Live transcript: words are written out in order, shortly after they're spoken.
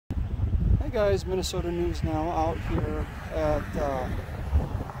Guys, Minnesota News Now out here at the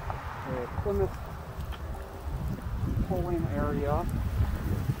Plymouth polling area.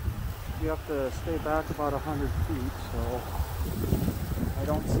 You have to stay back about 100 feet, so I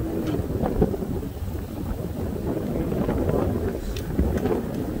don't see any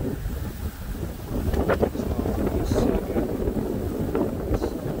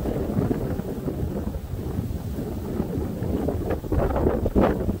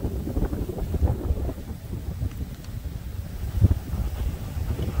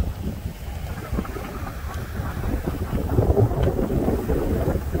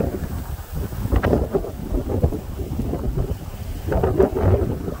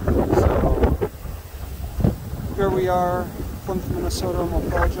Here we are, Plymouth, Minnesota. I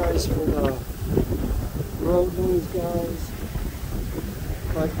apologize for the road noise, guys.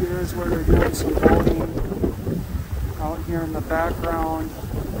 But here's where they're doing some voting. Out here in the background,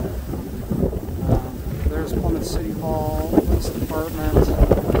 there's Plymouth City Hall, Police Department.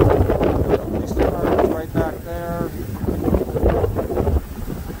 Police Department's right back there.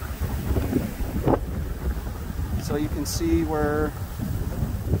 So you can see where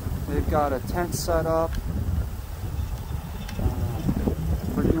they've got a tent set up.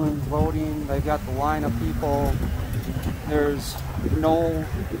 Doing voting. They've got the line of people. There's no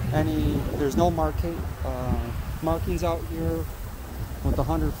markings out here with the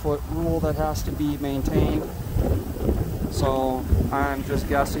 100-foot rule that has to be maintained. So I'm just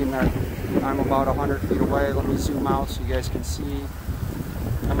guessing that I'm about 100 feet away. Let me zoom out so you guys can see.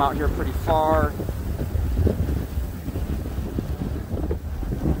 I'm out here pretty far.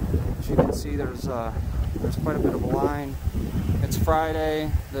 As you can see, there's quite a bit of a line. It's Friday,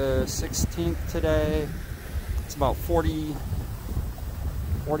 the 16th today. It's about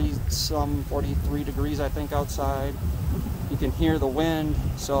 43 degrees, I think, outside. You can hear the wind,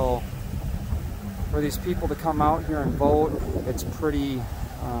 so for these people to come out here and vote, it's pretty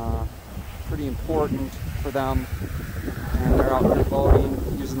important for them. And they're out here voting,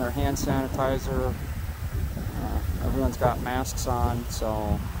 using their hand sanitizer. Everyone's got masks on,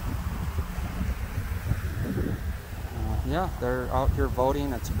 so yeah, they're out here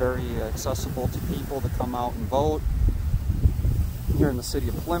voting. It's very accessible to people to come out and vote. Here in the city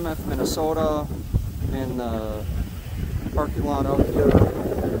of Plymouth, Minnesota, in the parking lot out here.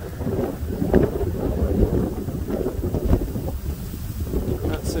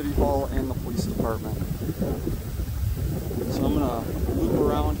 At City Hall and the police department. So I'm gonna loop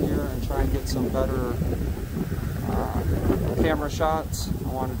around here and try and get some better camera shots. I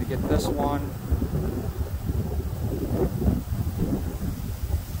wanted to get this one.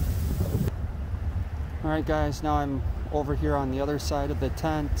 Alright guys, now I'm over here on the other side of the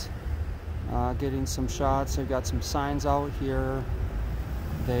tent, getting some shots. They've got some signs out here.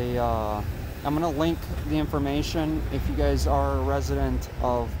 I'm going to link the information. If you guys are a resident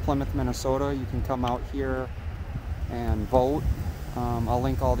of Plymouth, Minnesota, you can come out here and vote. I'll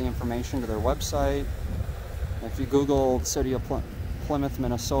link all the information to their website. If you Google the city of Plymouth,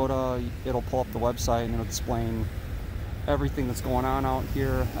 Minnesota, it'll pull up the website and it'll explain everything that's going on out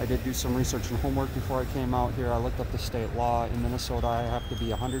here. I did do some research and homework before I came out here. I looked up the state law. In Minnesota, I have to be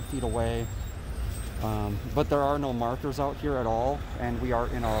 100 feet away. But there are no markers out here at all, and we are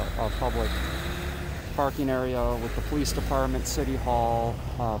in a public parking area with the police department, city hall,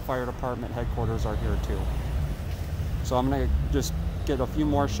 fire department headquarters are here too. So I'm gonna just get a few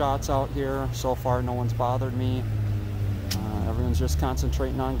more shots out here. So far, no one's bothered me. Everyone's just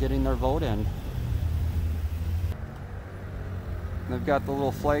concentrating on getting their vote in. They've got the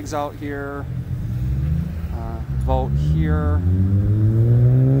little flags out here. Vote here.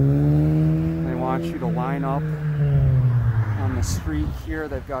 They want you to line up on the street here.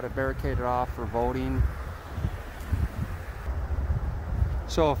 They've got it barricaded off for voting.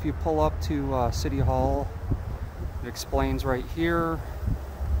 So if you pull up to City Hall, it explains right here,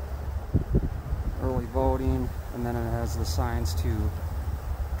 early voting, and then it has the signs to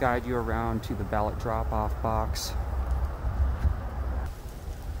guide you around to the ballot drop-off box.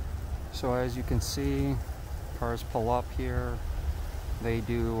 So as you can see, cars pull up here. They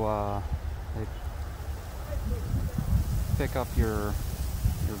do they pick up your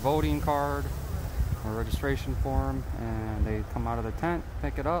voting card or registration form, and they come out of the tent,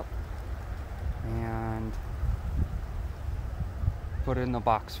 pick it up, and put it in the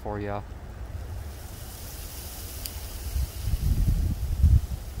box for you.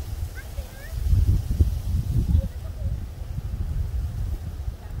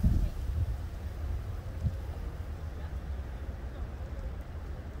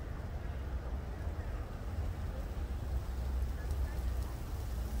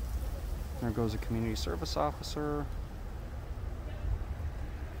 There goes a community service officer.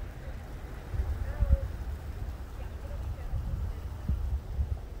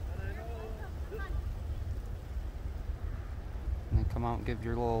 And they come out and give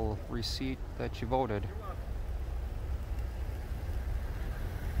your little receipt that you voted.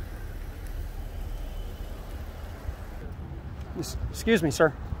 Excuse me,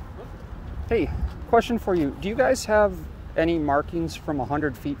 sir. Hey, question for you. Do you guys have any markings from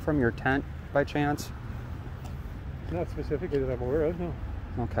 100 feet from your tent by chance? Not specifically that I'm aware of, no.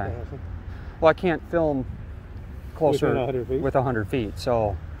 Okay. Well, I can't film closer within 100 feet. With 100 feet,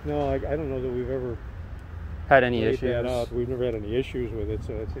 so. No, I don't know that we've ever had any issues. That out. We've never had any issues with it,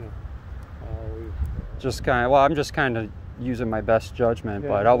 so it's, you know. Just kind of, well, I'm just kind of using my best judgment,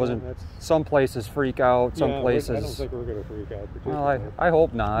 but I wasn't. Some places freak out, some places. I don't think we're going to freak out. Well, I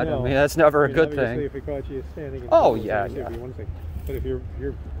hope not. No. I mean, that's never a good thing. If we caught you standing in yeah. It'd be one thing. But if you're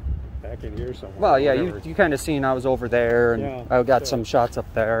back in here somewhere. Well, yeah, you kind of seen I was over there, and I got some shots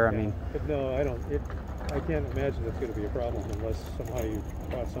up there. I mean. But no, I don't. I can't imagine it's going to be a problem unless somehow you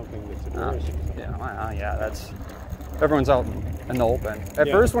caught something that's embarrassing. Yeah, that's. Everyone's out in the open. At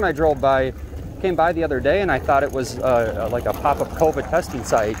first, when I came by the other day, and I thought it was like a pop-up COVID testing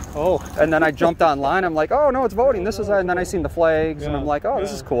site. Oh. And then I jumped online. I'm like, oh no, it's voting. This is, and then I seen the flags, and I'm like, oh,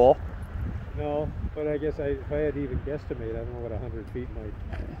 this is cool. No, but I guess if I had to even guesstimate, I don't know what 100 feet might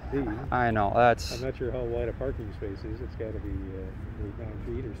be. I know that's. I'm not sure how wide a parking space is. It's got to be 9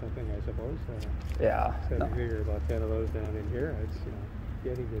 feet or something, I suppose. Yeah. So I figure about 10 of those down in here. It's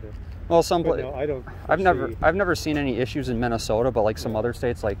getting to the. Well, some. No, I don't. I've never seen any issues in Minnesota, but like some other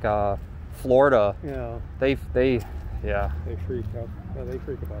states, like Florida. Yeah. They freak out. No, they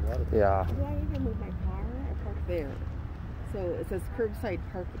freak about a lot of things. Yeah. Do I even move my car? I park there. So it says curbside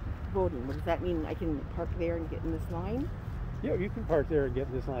park voting. What does that mean? I can park there and get in this line? Yeah, you can park there and get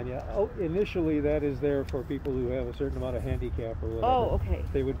in this line. Yeah. Oh, initially that is there for people who have a certain amount of handicap or whatever. Oh, okay.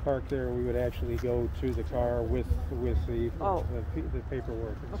 They would park there. We would actually go to the car with the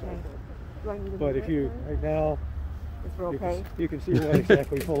paperwork and so forth. Do I need to but if you right now. Okay. You can see right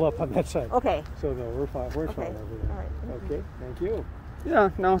exactly pull up on that side. Okay. So no, we're fine. We're fine over there. All right. Okay. Thank you.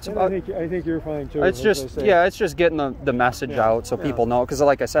 Yeah. No, it's about. I think you're fine too. It's just it's just getting the message out so people know. Because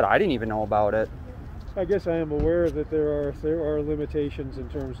like I said, I didn't even know about it. I guess I am aware that there are limitations in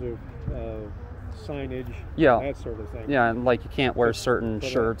terms of signage. That sort of thing. Yeah, and like you can't wear certain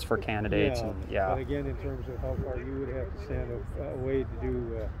shirts for candidates. But again, in terms of how far you would have to stand away to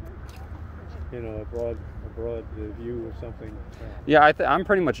do. A broad view of something. Yeah, I'm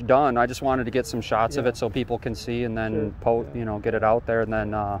pretty much done. I just wanted to get some shots of it so people can see, and then get it out there, and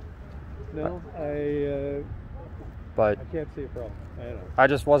then. But I can't see a problem. I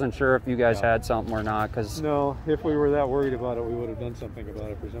just wasn't sure if you guys had something or not, because. No, if we were that worried about it, we would have done something about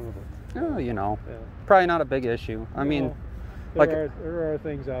it, presumably. Oh, probably not a big issue. I mean. There are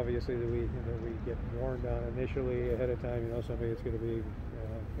things obviously that we get warned on initially ahead of time. Somebody that's going to be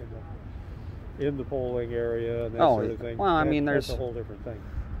in the polling area and that sort of thing. Well, I mean, that's a whole different thing.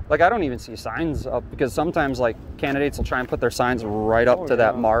 Like, I don't even see signs up, because sometimes, like, candidates will try and put their signs right up to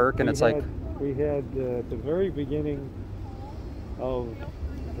that mark, and we had at the very beginning of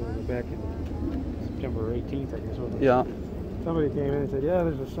back in September 18th, I guess. Somebody came in and said, "Yeah,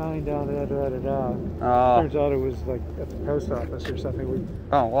 there's a sign down there, Turns out it was like at the post office or something.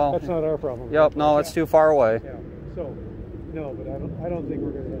 That's not our problem. Yep, no, it's too far away. Yeah. So, no, but I don't think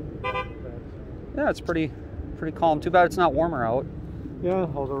we're going to have that. Yeah, it's pretty calm. Too bad it's not warmer out. Yeah,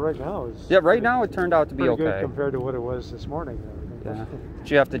 although right now it's. Yeah, right now it turned out to be okay. Good compared to what it was this morning. Yeah.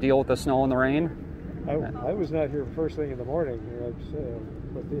 Did you have to deal with the snow and the rain? I was not here first thing in the morning,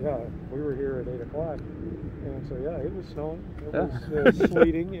 but we were here at 8 o'clock. And so, it was snowing, it was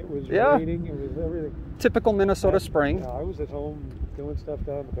sleeting, it was raining, it was everything. Typical Minnesota spring. I was at home doing stuff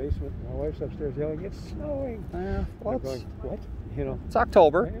down in the basement, and my wife's upstairs yelling, "It's snowing!" Well, I'm going, what? It's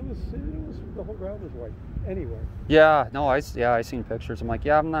October. And it was the whole ground was white. Anyway. Yeah, no, I seen pictures. I'm like,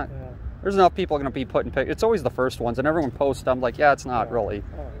 I'm not. There's enough people going to be putting pictures. It's always the first ones, and everyone posts. I'm like, it's not really.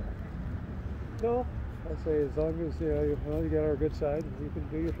 No. I say as long as you got our good side, you can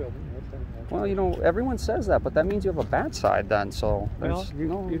do your filming. Well, everyone says that, but that means you have a bad side then. So you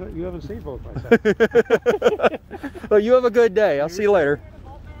haven't seen both my sides. Well, you have a good day. I'll see you later.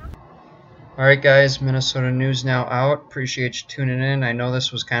 All right, guys, Minnesota news now out. Appreciate you tuning in. I know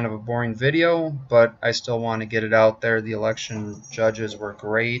this was kind of a boring video, but I still want to get it out there. The election judges were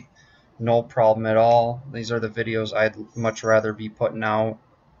great. No problem at all. These are the videos I'd much rather be putting out.